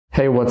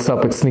Hey, what's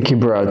up? It's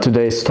NIKIBRAH.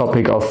 Today's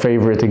topic, our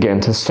favorite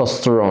again,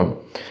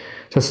 testosterone.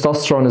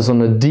 Testosterone is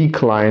on a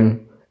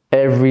decline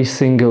every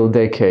single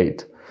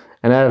decade.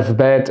 And I have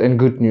bad and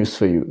good news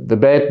for you. The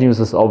bad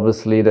news is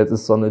obviously that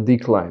it's on a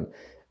decline.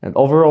 And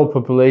overall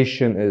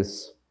population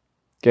is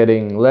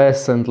getting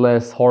less and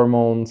less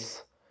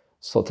hormones.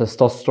 So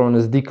testosterone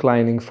is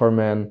declining for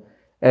men.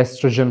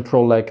 Estrogen,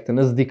 prolactin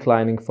is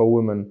declining for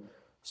women.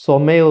 So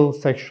male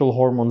sexual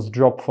hormones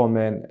drop for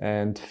men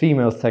and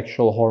female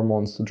sexual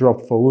hormones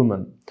drop for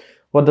women.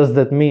 What does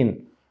that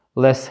mean?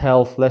 Less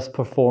health, less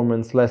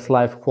performance, less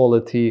life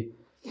quality.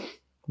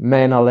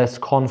 Men are less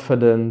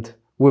confident,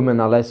 women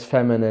are less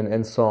feminine,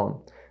 and so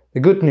on. The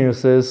good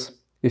news is,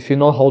 if you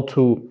know how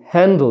to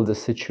handle the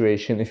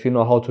situation, if you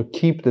know how to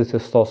keep the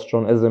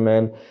testosterone as a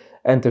man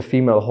and the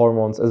female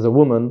hormones as a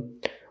woman,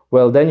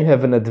 well, then you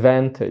have an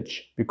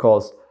advantage,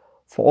 because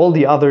for all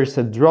the others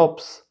it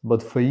drops,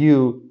 but for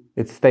you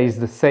it stays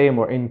the same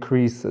or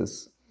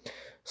increases.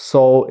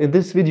 So in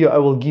this video I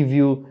will give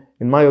you,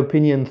 in my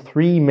opinion,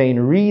 3 main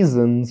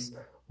reasons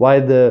why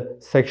the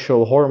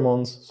sexual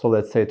hormones, so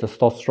let's say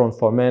testosterone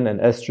for men and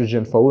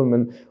estrogen for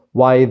women,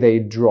 why they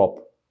drop.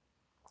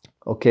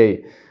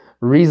 Okay,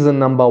 reason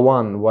number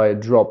 1 why it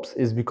drops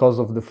is because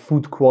of the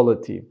food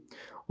quality.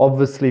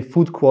 Obviously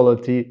food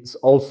quality is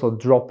also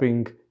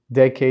dropping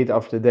decade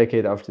after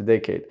decade after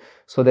decade.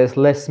 So there's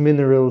less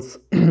minerals,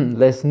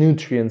 less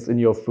nutrients in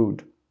your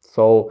food.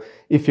 So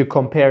if you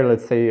compare,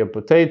 let's say, a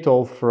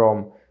potato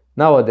from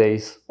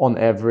nowadays on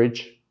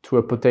average to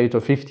a potato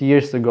 50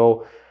 years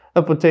ago,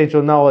 a potato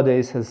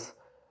nowadays has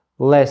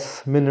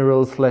less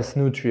minerals, less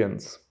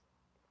nutrients.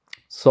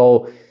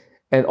 So,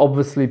 and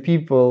obviously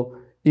people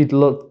eat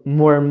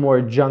more and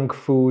more junk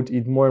food,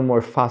 eat more and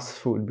more fast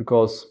food,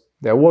 because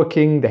they're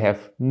working, they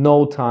have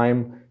no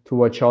time to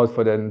watch out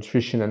for their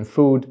nutrition and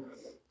food.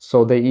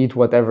 So they eat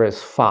whatever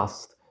is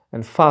fast.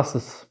 And fast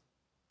is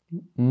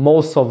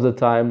most of the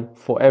time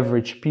for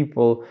average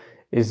people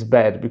is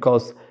bad,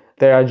 because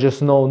there are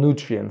just no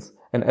nutrients.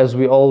 And as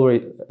we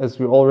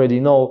already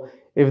know,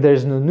 if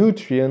there's no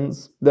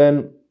nutrients,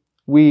 then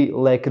we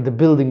lack the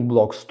building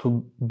blocks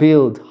to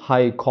build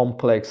high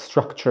complex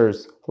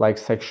structures like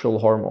sexual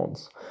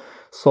hormones.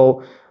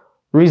 So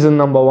reason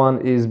number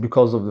 1 is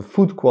because of the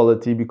food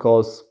quality,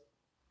 because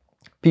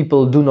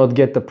people do not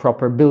get the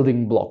proper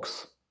building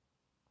blocks.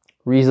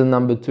 Reason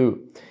number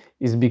 2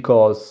 is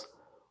because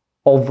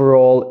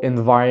overall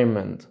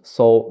environment.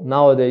 So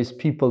nowadays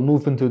people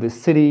move into the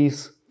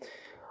cities,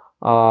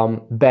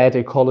 bad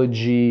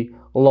ecology,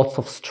 lots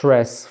of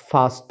stress,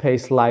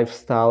 fast-paced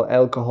lifestyle,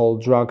 alcohol,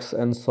 drugs,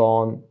 and so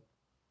on.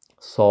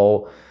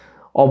 So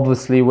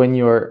obviously when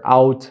you're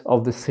out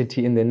of the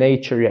city in the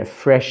nature, you have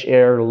fresh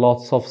air,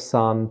 lots of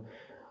sun,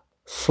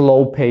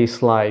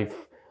 slow-paced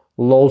life,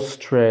 low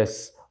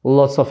stress,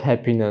 lots of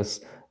happiness.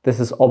 This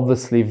is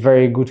obviously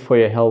very good for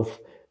your health,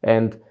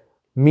 and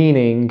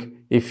meaning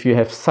if you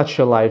have such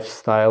a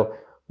lifestyle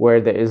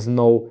where there is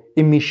no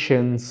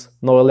emissions,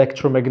 no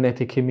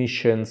electromagnetic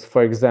emissions,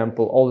 for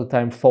example, all the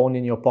time phone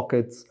in your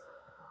pockets,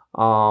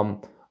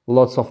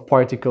 lots of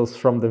particles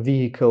from the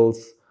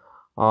vehicles,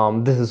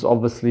 this is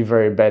obviously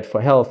very bad for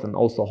health and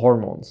also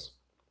hormones.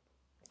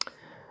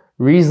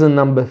 Reason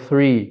number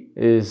 3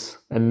 is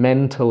a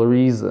mental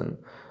reason.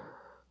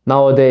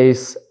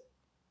 Nowadays,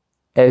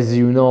 as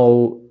you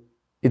know,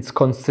 it's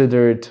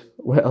considered,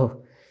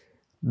 well,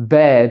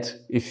 bad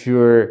if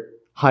you're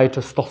high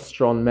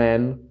testosterone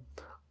man.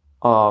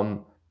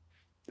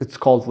 It's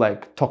called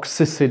like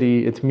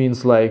toxicity. It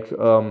means like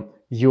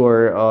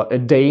you're a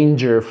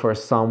danger for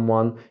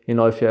someone, you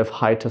know, if you have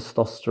high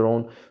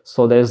testosterone.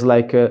 So there's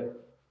like a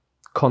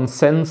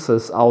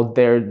consensus out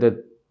there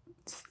that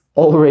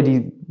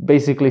already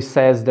basically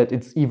says that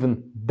it's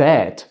even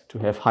bad to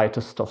have high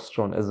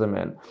testosterone as a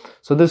man.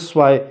 So this is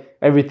why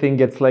everything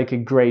gets like a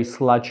gray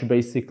sludge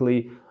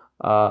basically.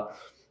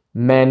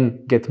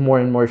 Men get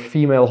more and more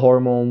female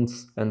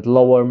hormones and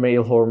lower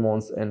male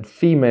hormones, and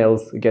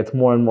females get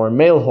more and more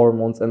male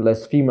hormones and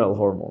less female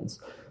hormones.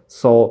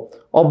 So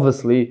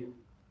obviously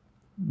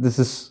this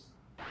is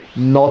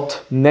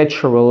not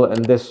natural,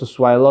 and this is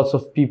why lots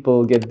of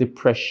people get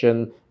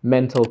depression,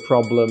 mental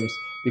problems,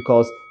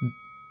 because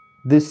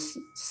this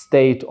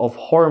state of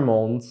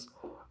hormones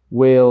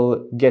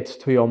will get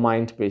to your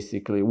mind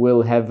basically,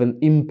 will have an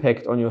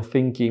impact on your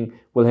thinking,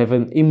 will have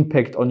an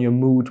impact on your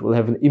mood, will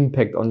have an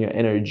impact on your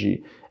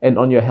energy and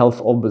on your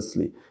health,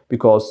 obviously.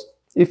 Because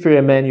if you're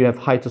a man, you have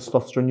high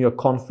testosterone, you're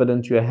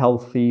confident, you're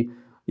healthy,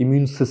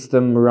 immune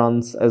system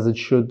runs as it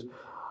should.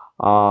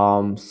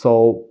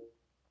 So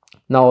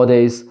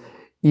nowadays,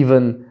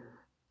 even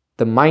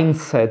the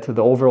mindset,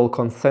 the overall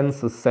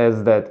consensus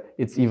says that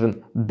it's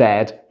even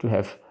bad to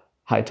have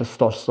high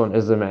testosterone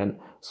as a man.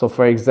 So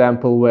for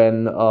example,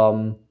 when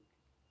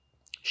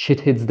shit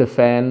hits the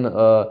fan,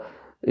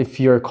 if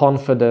you're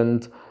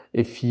confident,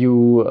 if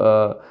you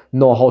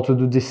know how to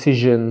do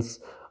decisions,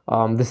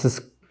 this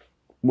is,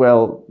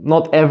 well,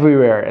 not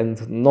everywhere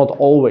and not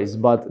always,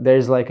 but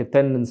there's like a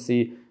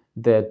tendency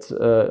that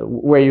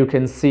where you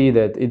can see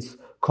that it's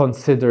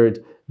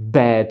considered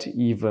bad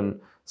even.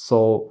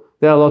 So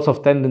there are lots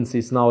of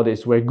tendencies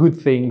nowadays where good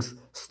things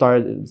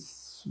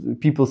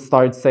people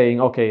start saying,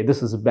 okay,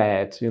 this is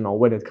bad, you know,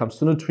 when it comes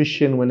to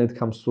nutrition, when it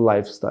comes to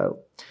lifestyle.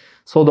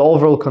 So the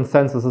overall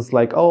consensus is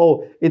like,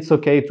 oh, it's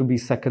okay to be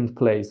second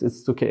place.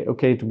 It's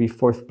okay to be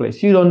fourth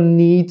place. You don't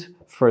need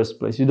first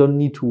place. You don't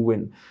need to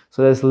win.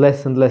 So there's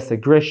less and less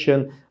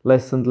aggression,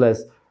 less and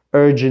less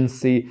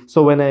urgency.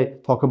 So when I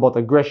talk about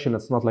aggression,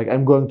 it's not like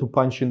I'm going to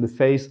punch you in the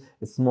face.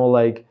 It's more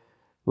like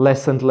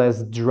less and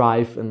less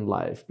drive in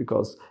life,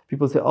 because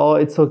people say, oh,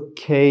 it's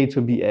okay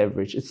to be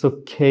average. It's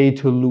okay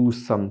to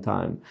lose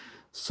sometime.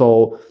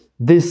 So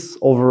this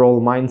overall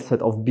mindset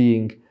of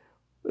being,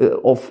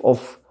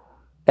 of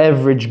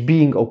average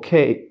being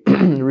okay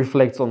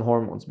reflects on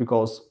hormones,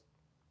 because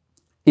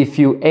if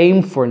you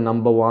aim for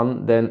number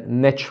one, then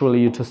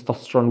naturally your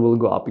testosterone will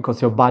go up,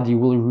 because your body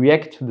will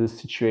react to this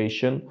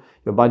situation.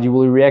 Your body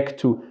will react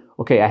to,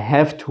 okay, I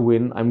have to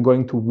win, I'm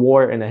going to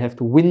war and I have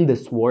to win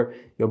this war.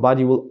 Your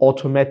body will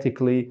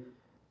automatically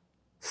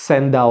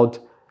send out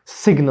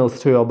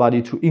signals to your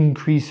body to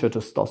increase your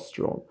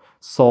testosterone.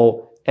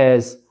 So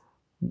as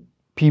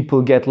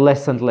people get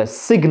less and less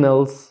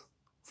signals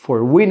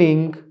for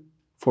winning,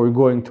 for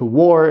going to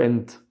war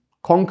and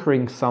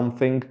conquering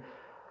something,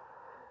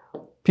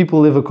 people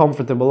live a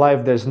comfortable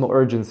life. There's no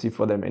urgency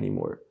for them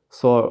anymore.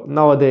 So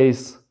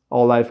nowadays,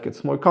 our life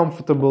gets more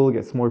comfortable,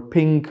 gets more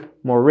pink,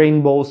 more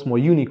rainbows, more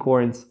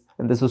unicorns.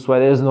 And this is why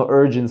there's no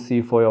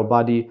urgency for your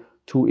body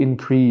to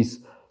increase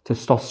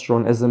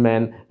testosterone as a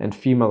man and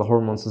female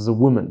hormones as a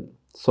woman.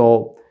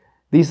 So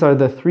these are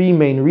the three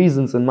main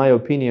reasons, in my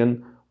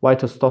opinion, why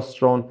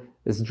testosterone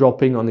is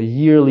dropping on a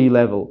yearly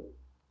level.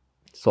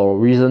 So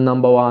reason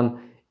number one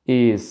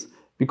is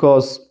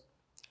because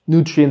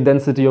nutrient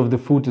density of the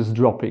food is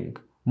dropping.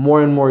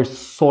 More and more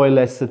soy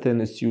lecithin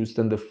is used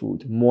in the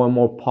food. More and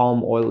more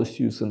palm oil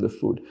is used in the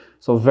food.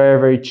 So very,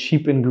 very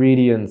cheap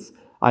ingredients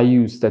are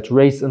used that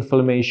raise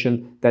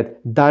inflammation,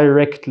 that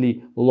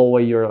directly lower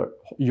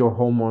your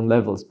hormone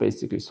levels,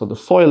 basically. So the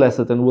soy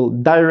lecithin will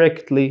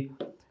directly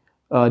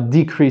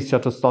decrease your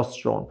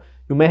testosterone.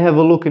 You may have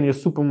a look in your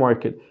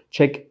supermarket.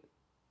 Check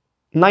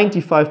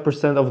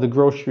 95% of the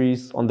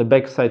groceries. On the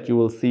backside, you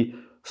will see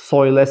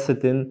soy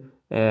lecithin,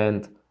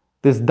 and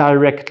this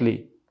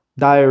directly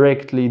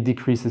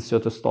decreases your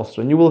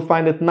testosterone. You will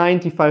find it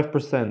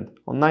 95%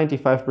 on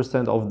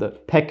 95% of the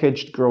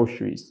packaged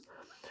groceries.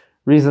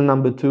 Reason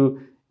number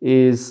two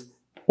is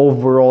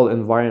overall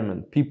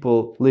environment.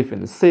 People live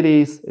in the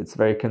cities. It's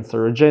very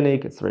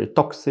cancerogenic. It's very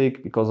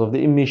toxic because of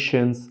the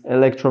emissions,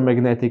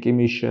 electromagnetic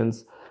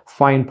emissions,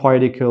 fine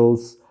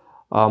particles,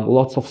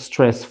 lots of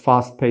stress,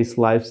 fast-paced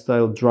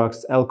lifestyle,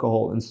 drugs,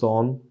 alcohol, and so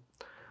on.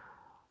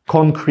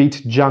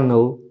 Concrete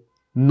jungle,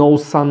 no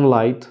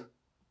sunlight,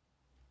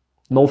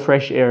 no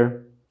fresh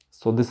air.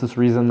 So this is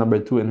reason number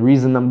two. And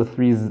reason number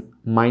three is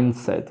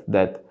mindset,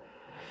 that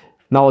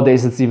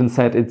nowadays it's even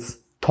said it's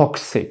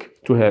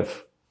toxic to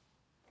have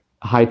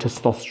a high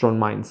testosterone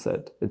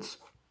mindset. It's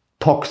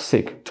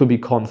toxic to be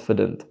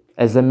confident.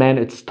 As a man,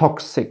 it's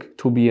toxic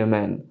to be a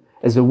man.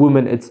 As a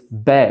woman, it's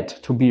bad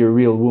to be a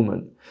real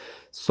woman.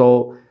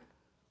 So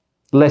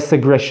less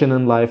aggression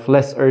in life,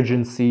 less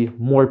urgency,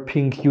 more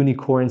pink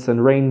unicorns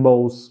and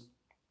rainbows,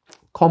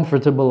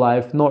 comfortable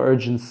life, no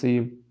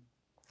urgency.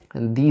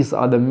 And these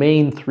are the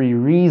main three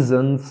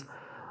reasons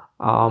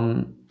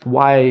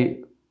why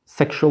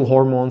sexual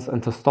hormones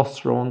and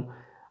testosterone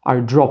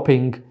are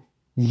dropping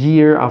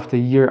year after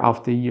year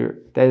after year.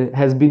 There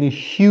has been a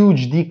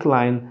huge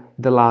decline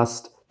the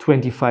last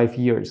 25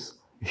 years.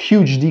 A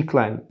huge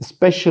decline,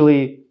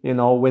 especially, you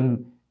know,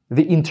 when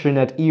the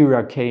internet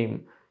era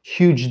came.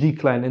 Huge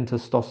decline in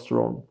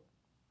testosterone.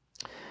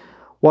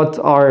 What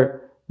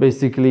are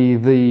basically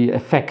the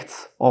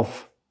effects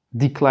of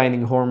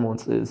declining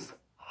hormones is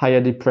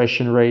higher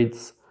depression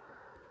rates,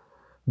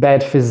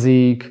 bad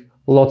physique,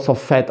 lots of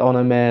fat on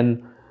a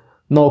man,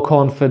 no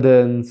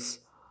confidence,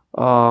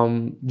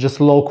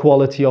 just low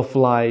quality of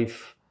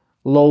life,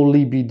 low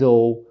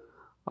libido,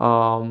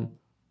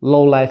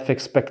 low life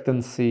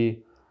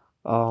expectancy,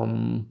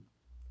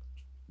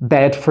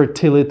 bad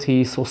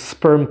fertility, so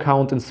sperm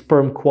count and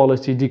sperm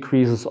quality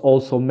decreases,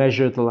 also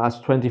measured the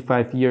last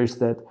 25 years,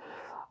 that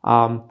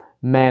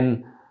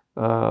men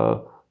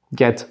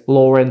get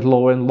lower and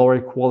lower and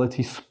lower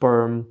quality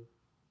sperm.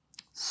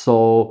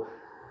 So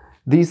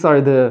these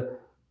are the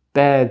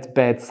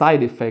bad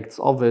side effects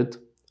of it.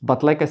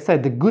 But like I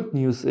said, the good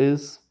news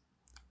is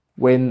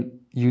when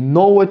you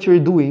know what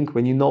you're doing,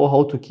 when you know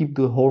how to keep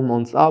the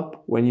hormones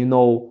up, when you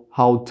know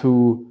how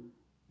to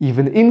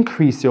even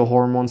increase your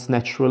hormones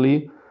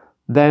naturally,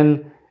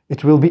 then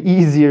it will be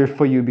easier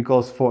for you,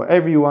 because for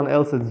everyone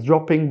else it's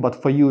dropping, but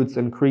for you it's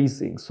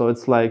increasing. So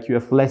it's like you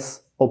have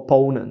less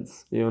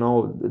opponents, you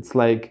know, it's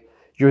like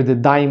you're the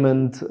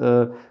diamond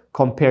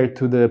compared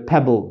to the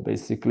pebble,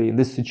 basically, in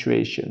this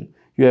situation.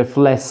 You have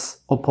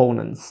less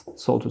opponents,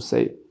 so to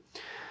say.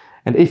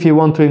 And if you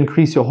want to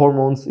increase your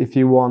hormones, if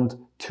you want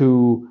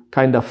to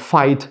kind of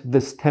fight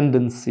this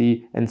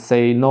tendency and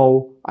say,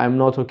 no, I'm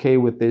not okay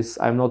with this,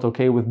 I'm not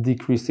okay with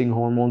decreasing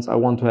hormones, I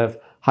want to have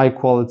high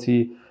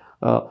quality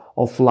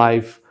of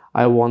life,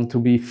 I want to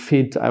be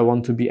fit, I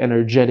want to be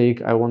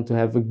energetic, I want to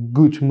have a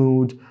good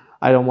mood,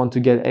 I don't want to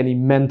get any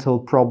mental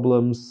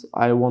problems,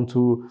 I want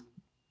to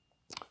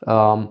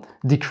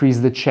decrease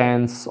the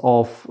chance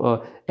of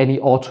any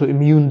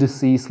autoimmune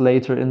disease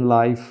later in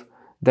life,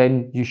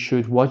 then you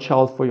should watch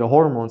out for your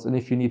hormones. And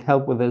if you need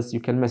help with this, you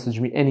can message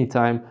me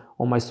anytime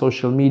on my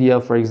social media,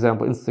 for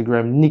example,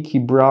 Instagram,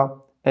 NIKIBRAH,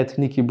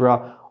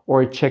 @NIKIBRAH,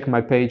 or check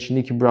my page,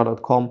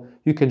 nikibrah.com.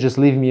 You can just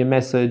leave me a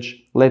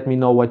message, let me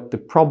know what the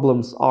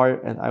problems are,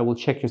 and I will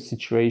check your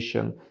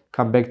situation,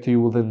 come back to you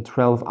within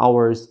 12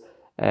 hours,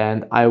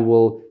 and I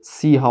will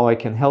see how I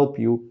can help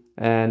you.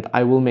 And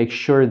I will make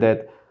sure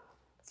that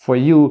for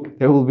you,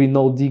 there will be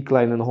no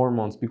decline in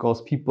hormones,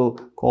 because people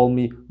call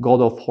me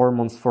God of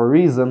hormones for a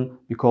reason,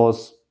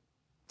 because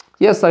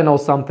yes, I know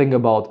something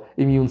about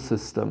immune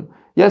system.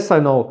 Yes, I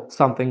know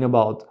something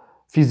about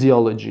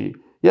physiology.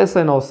 Yes,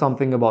 I know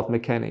something about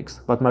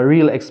mechanics, but my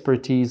real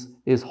expertise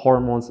is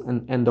hormones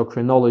and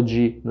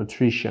endocrinology,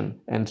 nutrition,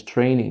 and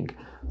training.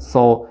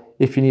 So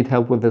if you need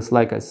help with this,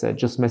 like I said,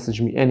 just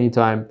message me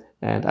anytime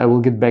and I will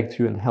get back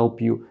to you and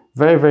help you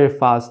very, very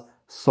fast.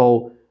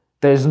 So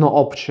there's no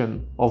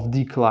option of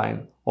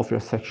decline of your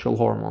sexual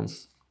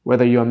hormones,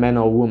 whether you're a man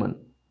or a woman.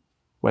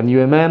 When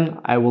you're a man,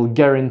 I will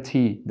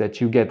guarantee that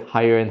you get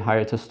higher and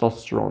higher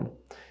testosterone.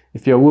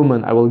 If you're a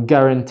woman, I will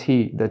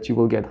guarantee that you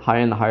will get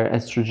higher and higher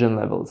estrogen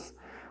levels,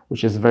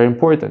 which is very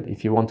important.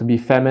 If you want to be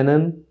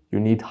feminine, you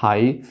need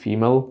high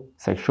female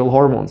sexual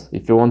hormones.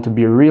 If you want to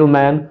be a real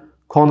man,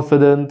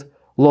 confident,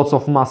 lots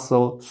of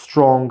muscle,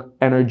 strong,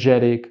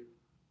 energetic,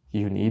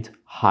 you need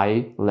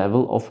high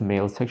level of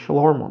male sexual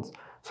hormones.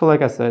 So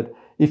like I said,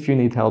 if you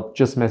need help,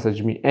 just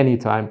message me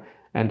anytime.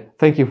 And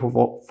thank you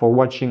for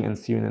watching, and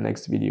see you in the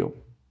next video.